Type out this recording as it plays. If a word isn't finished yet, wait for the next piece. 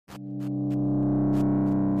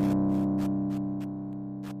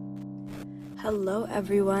Hello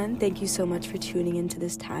everyone, thank you so much for tuning into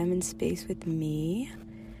this time and space with me.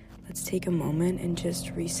 Let's take a moment and just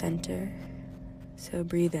recenter. So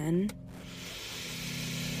breathe in.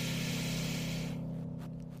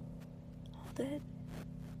 Hold it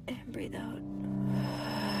and breathe out.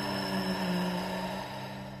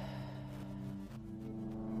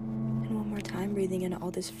 And one more time, breathing in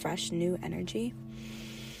all this fresh new energy.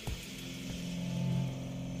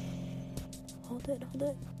 Hold it.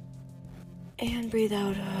 And breathe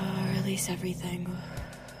out, release everything.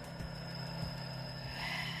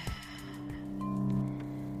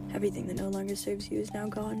 Everything that no longer serves you is now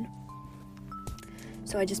gone.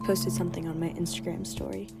 So I just posted something on my Instagram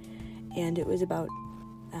story, and it was about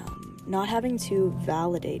not having to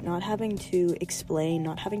validate, not having to explain,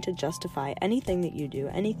 not having to justify anything that you do,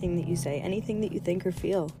 anything that you say, anything that you think or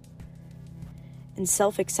feel. And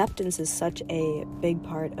self-acceptance is such a big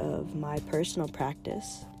part of my personal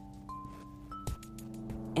practice.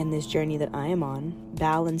 And this journey that I am on,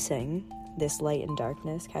 balancing this light and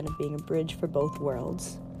darkness, kind of being a bridge for both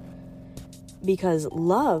worlds. Because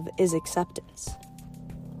love is acceptance.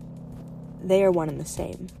 They are one and the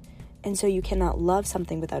same. And so you cannot love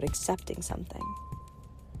something without accepting something.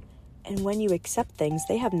 And when you accept things,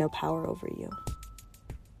 they have no power over you.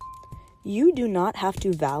 You do not have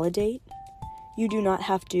to validate. You do not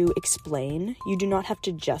have to explain. You do not have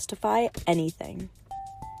to justify anything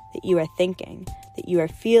that you are thinking, that you are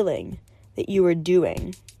feeling, that you are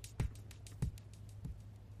doing.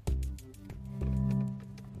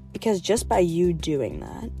 Because just by you doing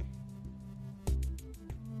that,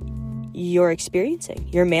 you're experiencing,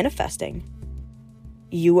 you're manifesting,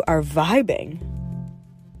 you are vibing.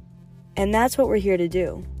 And that's what we're here to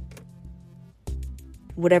do.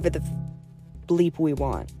 Whatever the bleep we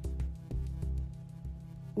want.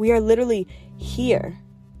 We are literally here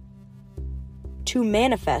to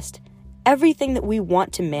manifest everything that we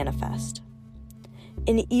want to manifest.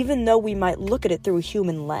 And even though we might look at it through a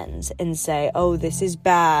human lens and say, oh, this is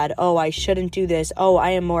bad, oh, I shouldn't do this, oh, I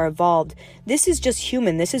am more evolved, this is just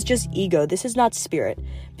human, this is just ego, this is not spirit,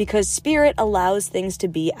 because spirit allows things to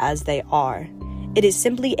be as they are. It is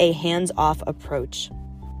simply a hands-off approach.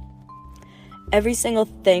 Every single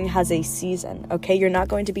thing has a season, okay? You're not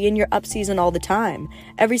going to be in your up season all the time.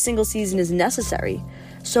 Every single season is necessary.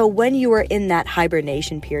 So when you are in that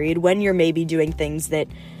hibernation period, when you're maybe doing things that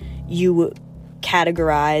you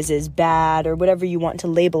categorize as bad or whatever you want to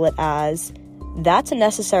label it as, that's a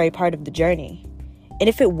necessary part of the journey. And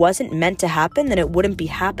if it wasn't meant to happen, then it wouldn't be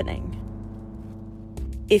happening.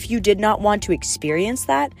 If you did not want to experience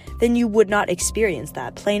that, then you would not experience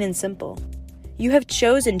that, plain and simple. You have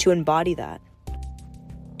chosen to embody that.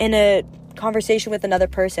 In a conversation with another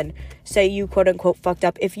person, say you quote unquote fucked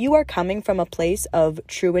up, if you are coming from a place of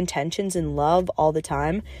true intentions and love all the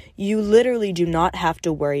time, you literally do not have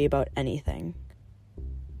to worry about anything.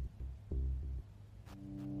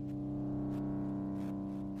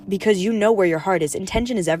 Because you know where your heart is.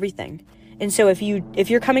 Intention is everything. And so if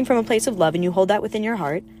you're coming from a place of love and you hold that within your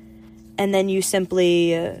heart, and then you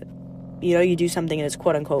simply you do something and it's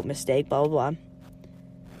quote unquote mistake, blah blah blah,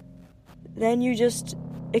 then you just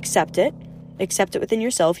accept it within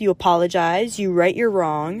yourself, you apologize, you right your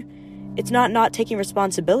wrong. It's not taking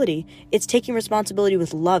responsibility, it's taking responsibility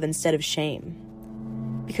with love instead of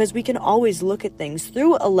shame. Because we can always look at things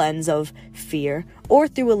through a lens of fear or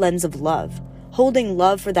through a lens of love, holding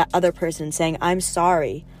love for that other person, saying, I'm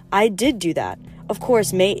sorry, I did do that. Of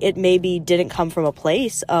course, it maybe didn't come from a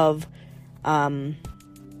place of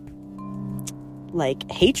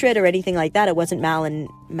like hatred or anything like that. It wasn't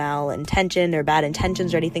malintention or bad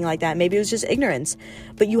intentions or anything like that. Maybe it was just ignorance.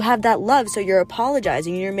 But you have that love, so you're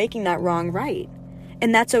apologizing and you're making that wrong right.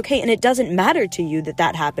 And that's okay. And it doesn't matter to you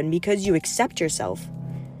that happened because you accept yourself.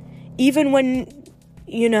 Even when,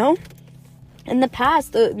 in the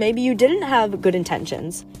past, maybe you didn't have good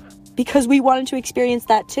intentions because we wanted to experience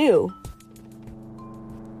that too.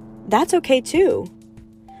 That's okay too.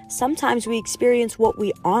 Sometimes we experience what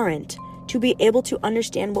we aren't to be able to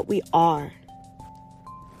understand what we are.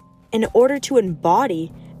 In order to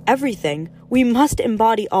embody everything, we must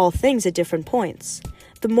embody all things at different points.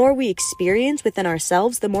 The more we experience within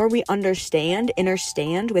ourselves, the more we understand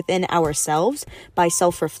within ourselves by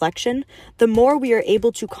self-reflection, the more we are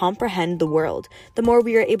able to comprehend the world. The more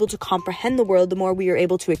we are able to comprehend the world, the more we are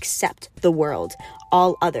able to accept the world,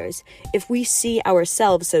 all others. If we see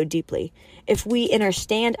ourselves so deeply, if we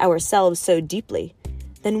understand ourselves so deeply,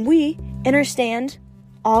 then we understand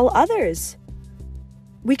all others.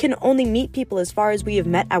 We can only meet people as far as we have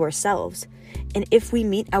met ourselves. And if we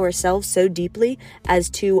meet ourselves so deeply as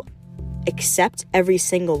to accept every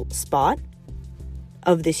single spot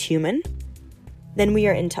of this human, then we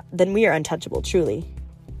are untouchable, truly.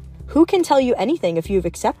 Who can tell you anything if you've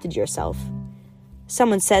accepted yourself?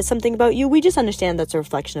 Someone says something about you, we just understand that's a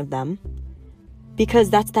reflection of them. Because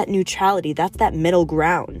that's that neutrality, that's that middle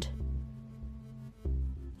ground.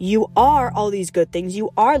 You are all these good things,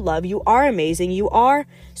 you are love, you are amazing, you are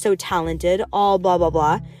so talented, all blah, blah,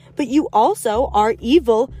 blah. But you also are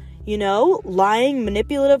evil, lying,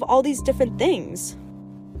 manipulative, all these different things.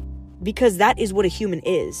 Because that is what a human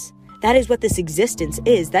is. That is what this existence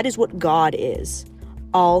is. That is what God is.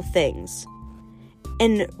 All things.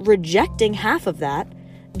 And rejecting half of that,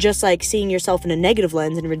 just like seeing yourself in a negative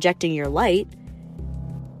lens and rejecting your light,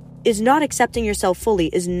 is not accepting yourself fully,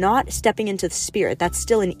 is not stepping into the spirit. That's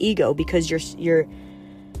still an ego, because you're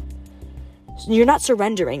not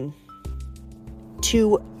surrendering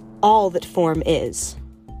to all that form is.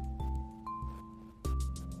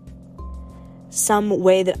 Some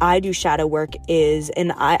way that I do shadow work is,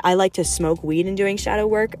 and I like to smoke weed in doing shadow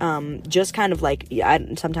work, just kind of like,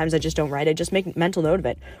 sometimes I just don't write, I just make mental note of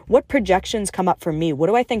it. What projections come up for me? What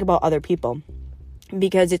do I think about other people?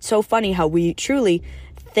 Because it's so funny how we truly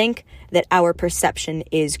think that our perception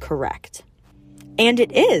is correct. And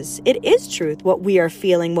it is truth, what we are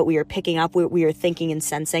feeling, what we are picking up, what we are thinking and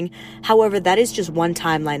sensing. However, that is just one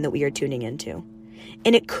timeline that we are tuning into.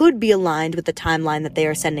 And it could be aligned with the timeline that they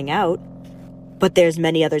are sending out, but there's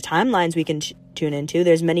many other timelines we can tune into.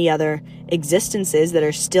 There's many other existences that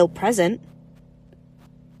are still present.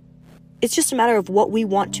 It's just a matter of what we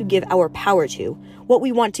want to give our power to, what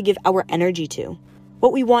we want to give our energy to,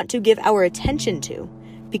 what we want to give our attention to.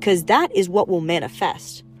 Because that is what will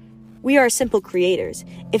manifest. We are simple creators.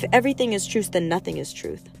 If everything is truth, then nothing is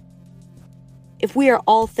truth. If we are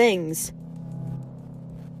all things,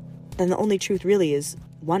 then the only truth really is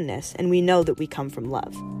oneness, and we know that we come from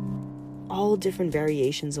love. All different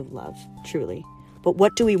variations of love, truly. But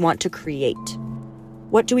what do we want to create?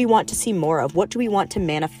 What do we want to see more of? What do we want to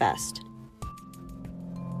manifest?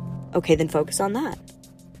 Okay, then focus on that.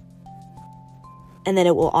 And then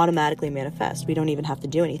it will automatically manifest. We don't even have to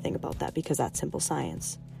do anything about that, because that's simple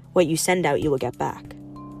science. What you send out, you will get back.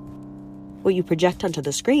 What you project onto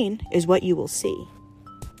the screen is what you will see.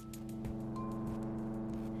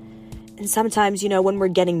 And sometimes, when we're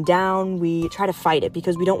getting down, we try to fight it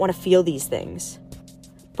because we don't want to feel these things.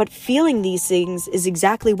 But feeling these things is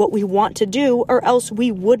exactly what we want to do, or else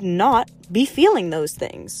we would not be feeling those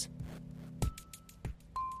things.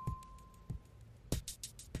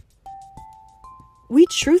 We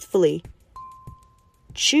truthfully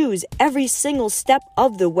choose every single step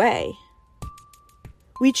of the way.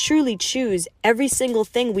 We truly choose every single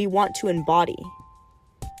thing we want to embody.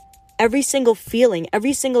 Every single feeling,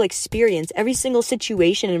 every single experience, every single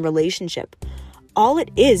situation and relationship. All it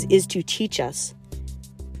is to teach us.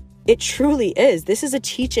 It truly is. This is a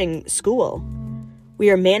teaching school. We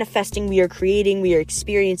are manifesting, we are creating, we are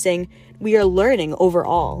experiencing, we are learning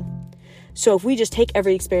overall. So if we just take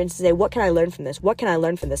every experience and say, what can I learn from this? What can I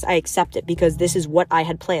learn from this? I accept it because this is what I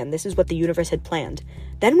had planned. This is what the universe had planned.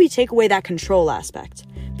 Then we take away that control aspect,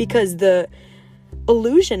 because the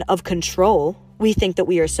illusion of control, we think that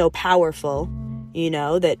we are so powerful,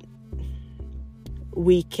 that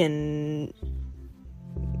we can,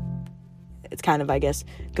 it's kind of, I guess,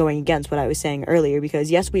 going against what I was saying earlier, because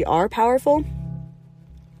yes, we are powerful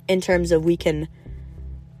in terms of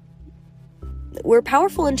we're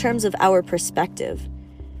powerful in terms of our perspective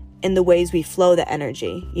in the ways we flow the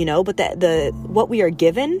energy, but the what we are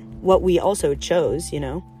given, what we also chose,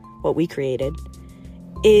 what we created,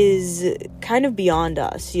 is kind of beyond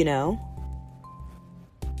us, It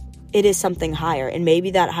is something higher, and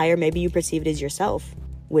maybe that higher, maybe you perceive it as yourself,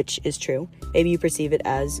 which is true. Maybe you perceive it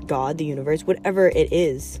as God, the universe, whatever it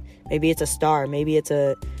is. Maybe it's a star, maybe it's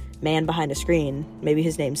a man behind a screen, maybe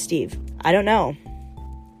his name's Steve. I don't know.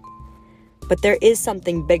 But there is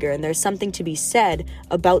something bigger, and there's something to be said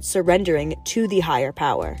about surrendering to the higher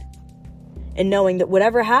power. And knowing that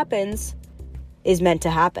whatever happens is meant to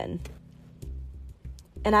happen.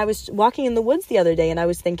 And I was walking in the woods the other day, and I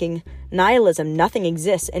was thinking, nihilism, nothing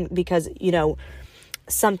exists. And because,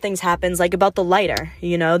 some things happens, like about the lighter,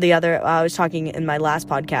 I was talking in my last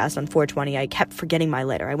podcast on 420, I kept forgetting my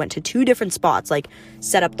lighter. I went to 2 different spots, like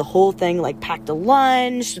set up the whole thing, like packed a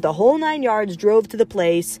lunch, the whole 9 yards, drove to the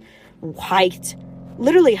place,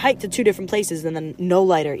 literally hiked to 2 different places, and then no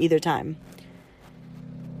lighter either time.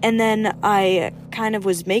 And then I kind of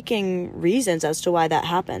was making reasons as to why that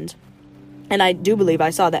happened. And I do believe I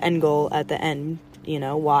saw the end goal at the end,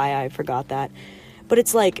 why I forgot that. But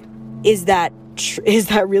it's like, is that is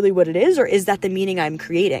that really what it is? Or is that the meaning I'm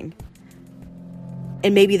creating?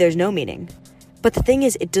 And maybe there's no meaning. But the thing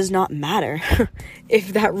is, it does not matter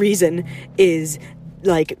if that reason is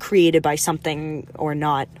like created by something or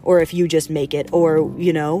not, or if you just make it, or,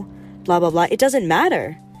 you know, blah, blah, blah. It doesn't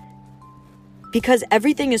matter, because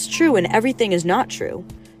everything is true and everything is not true.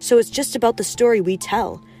 So it's just about the story we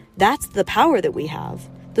tell. That's the power that we have,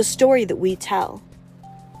 the story that we tell.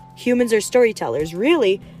 Humans are storytellers.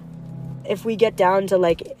 Really, if we get down to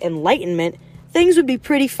like enlightenment, things would be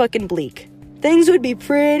pretty fucking bleak. Things would be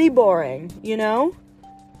pretty boring, you know?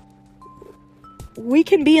 We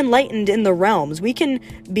can be enlightened in the realms. We can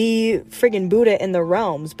be friggin' Buddha in the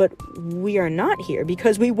realms, but we are not here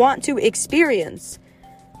because we want to experience.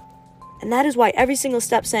 And that is why every single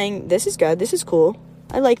step saying, this is good, this is cool,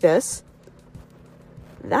 I like this,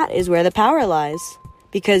 that is where the power lies.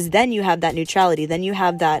 Because then you have that neutrality, then you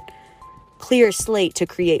have that clear slate to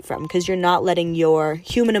create from, because you're not letting your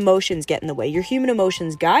human emotions get in the way. Your human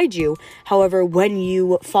emotions guide you. However, when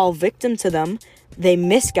you fall victim to them, they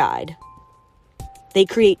misguide. They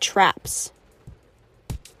create traps.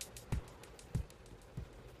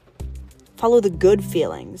 Follow the good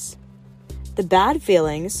feelings. The bad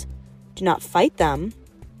feelings, do not fight them.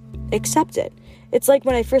 Accept it. It's like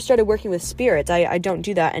when I first started working with spirits. I don't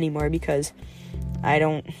do that anymore because I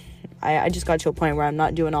just got to a point where I'm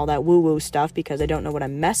not doing all that woo-woo stuff because I don't know what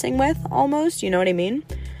I'm messing with, almost, you know what I mean?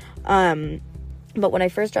 But when I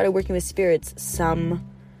first started working with spirits,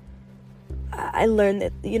 I learned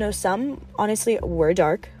that, you know, some, honestly, were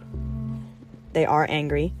dark. They are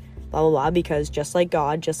angry, blah, blah, blah, because just like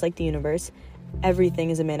God, just like the universe, everything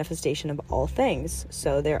is a manifestation of all things.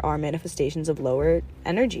 So there are manifestations of lower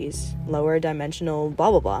energies, lower dimensional,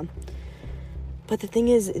 blah, blah, blah. But the thing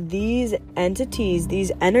is, these entities,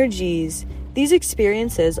 these energies, these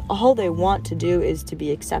experiences, all they want to do is to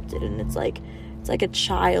be accepted. And it's like a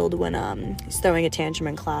child when he's throwing a tantrum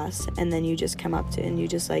in class, and then you just come up to and you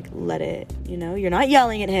just like let it, you know, you're not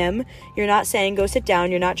yelling at him, you're not saying go sit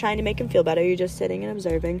down, you're not trying to make him feel better, you're just sitting and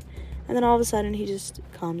observing, and then all of a sudden he just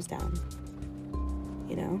calms down,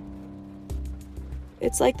 you know.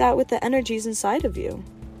 It's like that with the energies inside of you,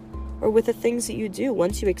 or with the things that you do.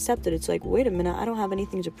 Once you accept it, it's like, wait a minute, I don't have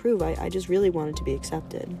anything to prove, I just really wanted to be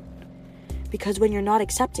accepted. Because when you're not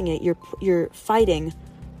accepting it, you're fighting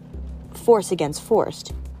force against force,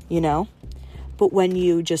 you know? But when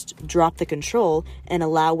you just drop the control and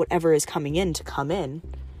allow whatever is coming in to come in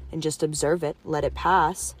and just observe it, let it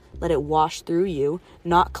pass, let it wash through you,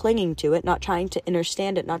 not clinging to it, not trying to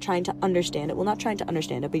understand it, not trying to understand it. Well, not trying to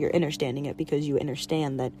understand it, but you're understanding it because you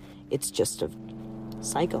understand that it's just a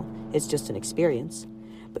cycle. It's just an experience.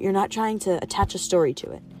 But you're not trying to attach a story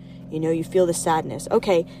to it. You know, you feel the sadness.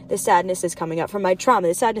 Okay, this sadness is coming up from my trauma.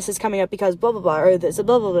 This sadness is coming up because blah, blah, blah, or this,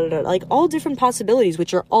 blah, blah, blah, blah. Like, all different possibilities,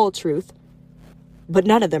 which are all truth. But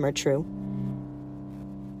none of them are true.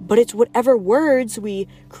 But it's whatever words we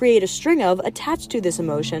create a string of attached to this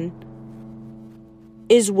emotion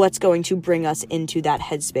is what's going to bring us into that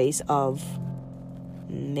headspace of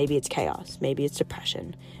maybe it's chaos, maybe it's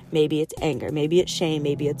depression, maybe it's anger, maybe it's shame,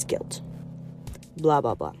 maybe it's guilt. Blah,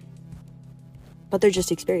 blah, blah. But they're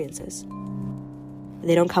just experiences.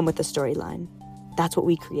 They don't come with a storyline. That's what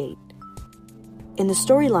we create. And the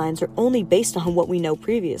storylines are only based on what we know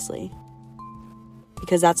previously.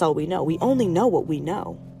 Because that's all we know. We only know what we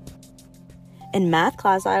know. In math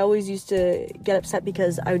class, I always used to get upset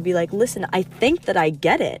because I would be like, listen, I think that I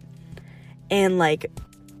get it. And like,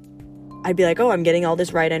 I'd be like, oh, I'm getting all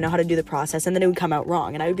this right. I know how to do the process. And then it would come out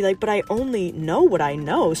wrong. And I would be like, but I only know what I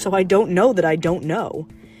know. So I don't know that I don't know.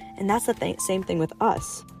 And that's the same thing with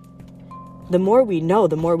us. The more we know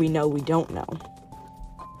we don't know.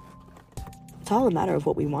 It's all a matter of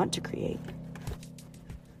what we want to create.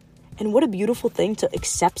 And what a beautiful thing to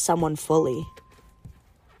accept someone fully.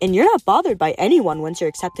 And you're not bothered by anyone once you're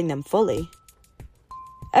accepting them fully.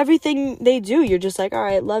 Everything they do, you're just like, all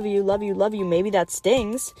right, love you, love you, love you. Maybe that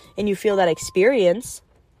stings, and you feel that experience,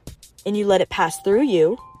 and you let it pass through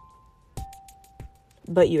you,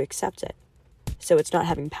 but you accept it. So it's not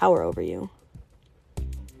having power over you.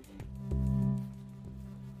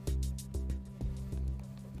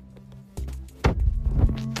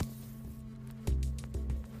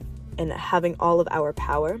 And having all of our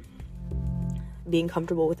power, being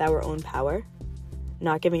comfortable with our own power,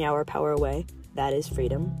 not giving our power away, that is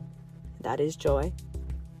freedom. That is joy.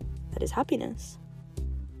 That is happiness.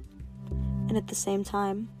 And at the same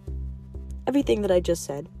time, everything that I just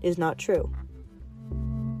said is not true.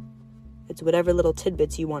 It's whatever little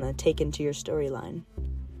tidbits you want to take into your storyline.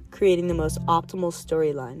 Creating the most optimal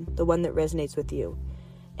storyline, the one that resonates with you.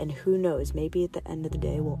 And who knows, maybe at the end of the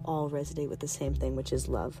day, we'll all resonate with the same thing, which is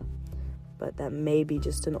love. But that may be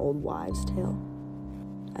just an old wives' tale.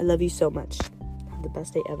 I love you so much. Have the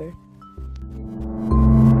best day ever.